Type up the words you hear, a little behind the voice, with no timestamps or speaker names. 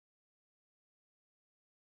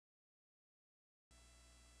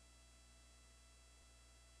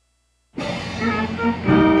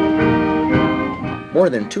More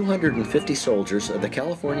than 250 soldiers of the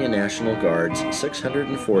California National Guard's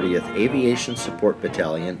 640th Aviation Support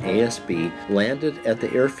Battalion, ASB, landed at the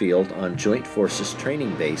airfield on Joint Forces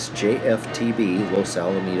Training Base, JFTB, Los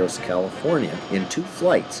Alamitos, California, in 2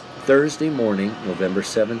 flights, Thursday morning, November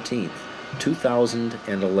 17th,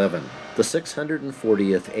 2011. The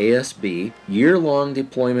 640th ASB year-long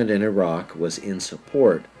deployment in Iraq was in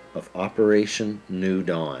support of Operation New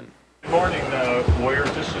Dawn. Good morning,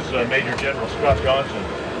 Warriors. This is Major General Scott Johnson.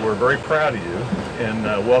 We're very proud of you and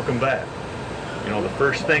welcome back. You know, the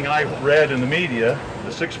first thing I read in the media, the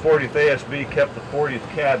 640th ASB kept the 40th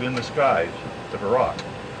Cab in the skies of Iraq.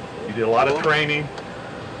 You did a lot of training,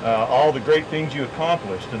 all the great things you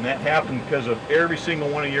accomplished, and that happened because of every single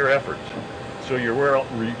one of your efforts. So you're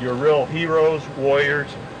real heroes, warriors.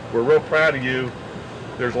 We're real proud of you.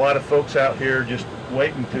 There's a lot of folks out here just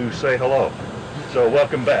waiting to say hello. So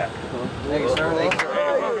welcome back. Thank you, sir. Thank you.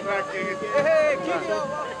 Welcome back, King. Hey, King.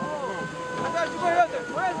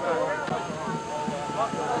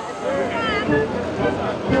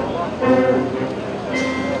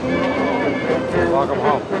 Welcome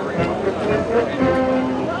home.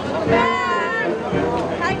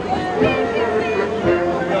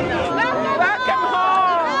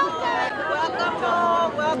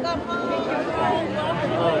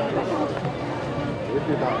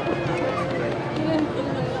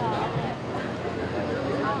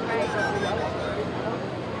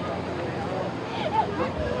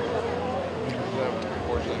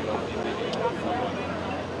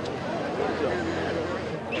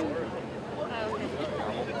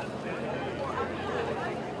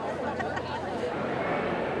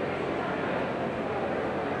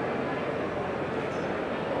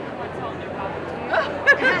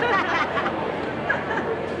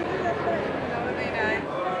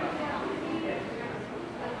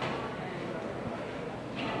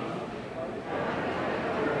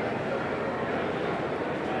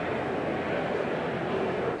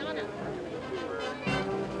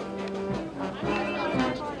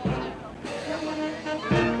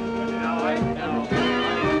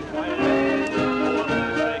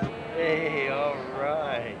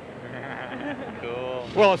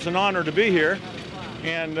 Well, it's an honor to be here,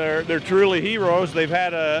 and they're truly heroes. They've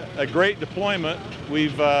had a great deployment.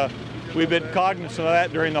 We've been cognizant of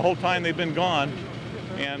that during the whole time they've been gone,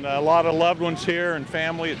 and a lot of loved ones here and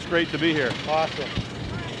family. It's great to be here. Awesome.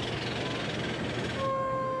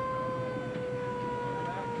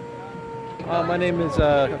 My name is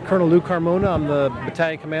Colonel Lou Carmona. I'm the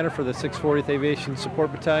battalion commander for the 640th Aviation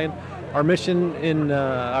Support Battalion. Our mission in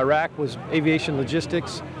Iraq was aviation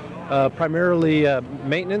logistics. Primarily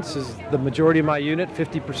maintenance is the majority of my unit.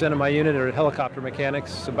 50% of my unit are helicopter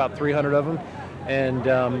mechanics, about 300 of them. And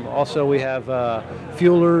also we have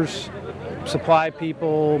fuelers, supply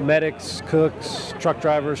people, medics, cooks, truck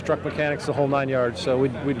drivers, truck mechanics, the whole 9 yards. So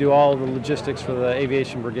we do all the logistics for the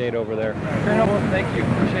Aviation Brigade over there. Colonel, thank you.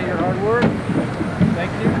 Appreciate your hard work.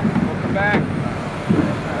 Thank you. Welcome back.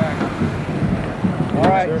 All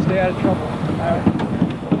right, stay out of trouble.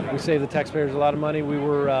 We saved the taxpayers a lot of money. We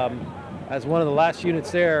were, as one of the last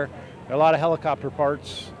units there, a lot of helicopter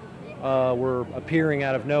parts were appearing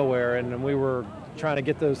out of nowhere, and we were trying to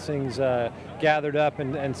get those things gathered up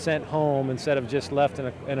and sent home instead of just left in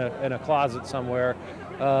a closet somewhere.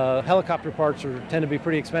 Helicopter parts tend to be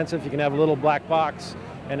pretty expensive. You can have a little black box,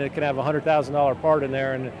 and it can have a $100,000 part in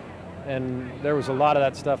there, and there was a lot of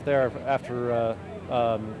that stuff there after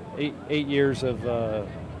 8 years of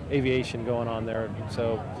aviation going on there.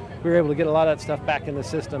 So we were able to get a lot of that stuff back in the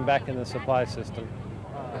system, back in the supply system.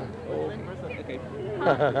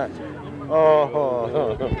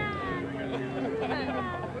 Oh.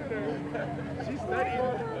 She's studying.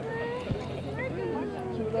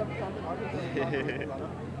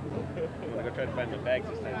 I'm gonna go try to find the bags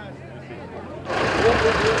this time.